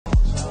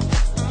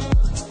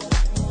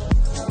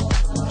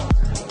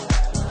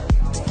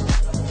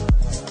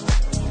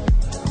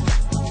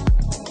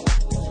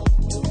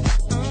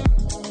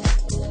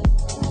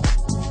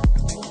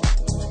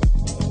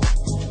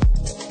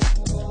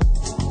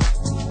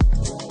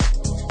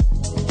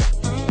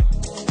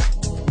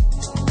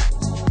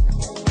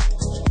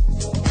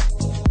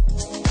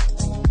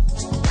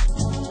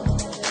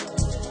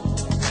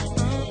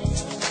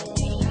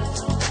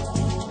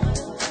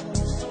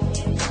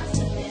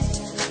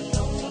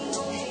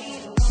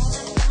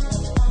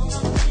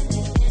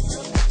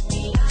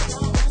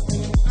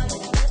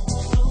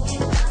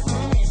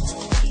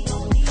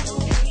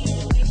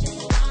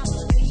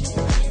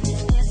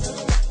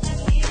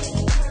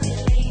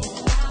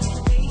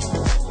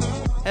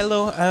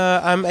Hello,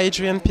 I'm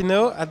Adrian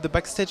Pinault at the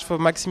backstage for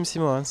Maxine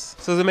Simoens.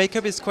 So the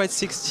makeup is quite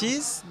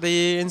 60s.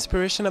 The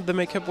inspiration of the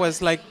makeup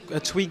was like a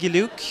twiggy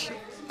look,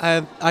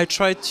 and I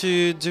tried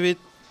to do it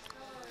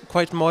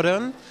quite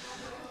modern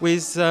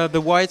with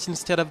the white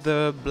instead of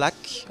the black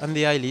on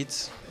the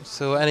eyelids.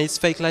 So, and it's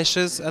fake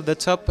lashes at the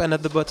top and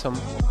at the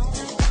bottom.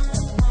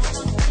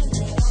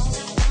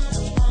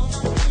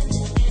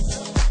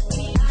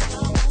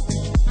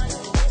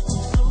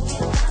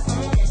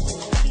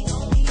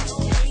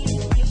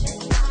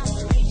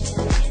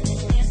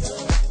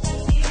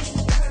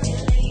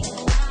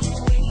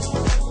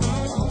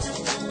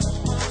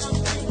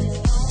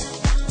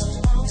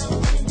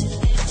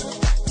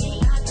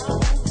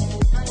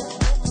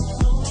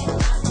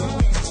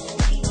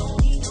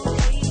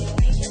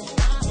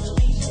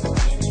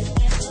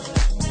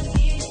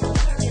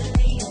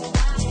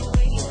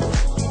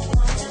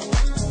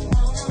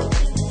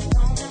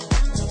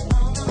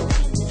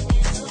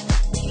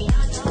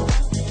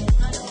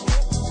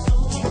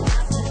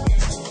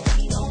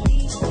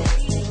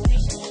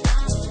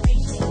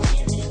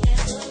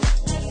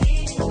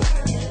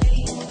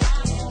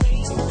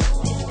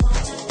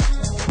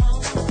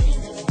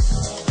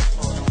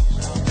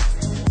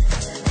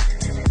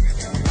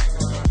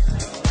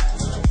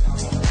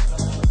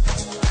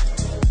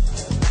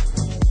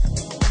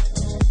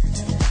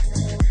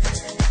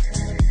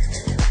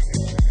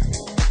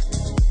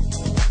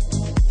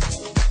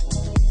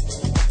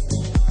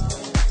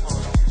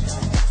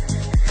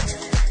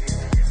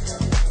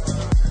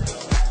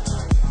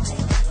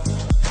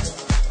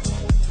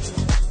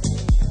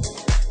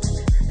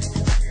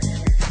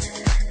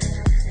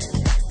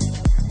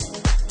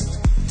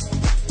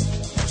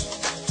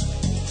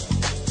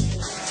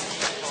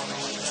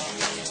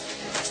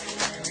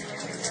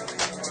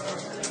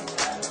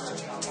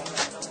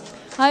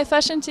 Hi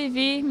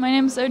FashionTV, my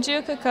name is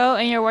Ojio Coco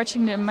and you're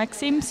watching the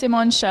Maxine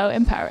Simoens show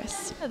in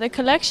Paris. The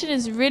collection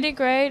is really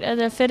great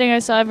and the fitting I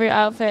saw every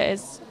outfit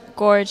is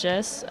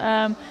gorgeous.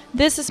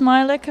 This is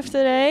my look of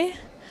the day.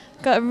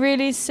 Got a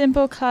really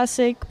simple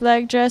classic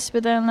black dress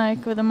but then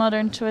like with a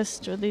modern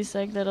twist with these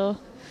like little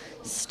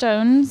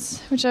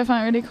stones, which I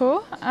find really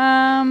cool.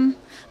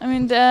 I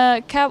mean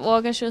the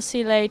catwalk, as you'll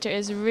see later,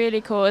 is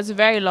really cool. It's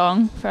very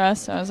long for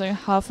us, so it was like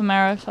half a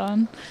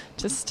marathon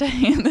to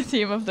stay in the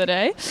theme of the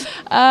day.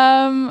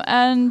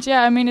 And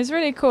yeah, I mean it's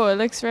really cool. It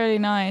looks really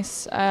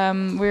nice.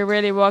 We're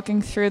really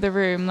walking through the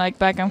room like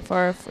back and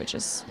forth, which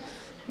is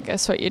I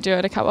guess what you do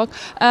at a catwalk.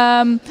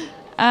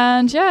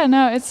 And yeah,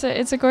 no, it's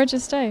a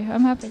gorgeous day.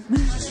 I'm happy.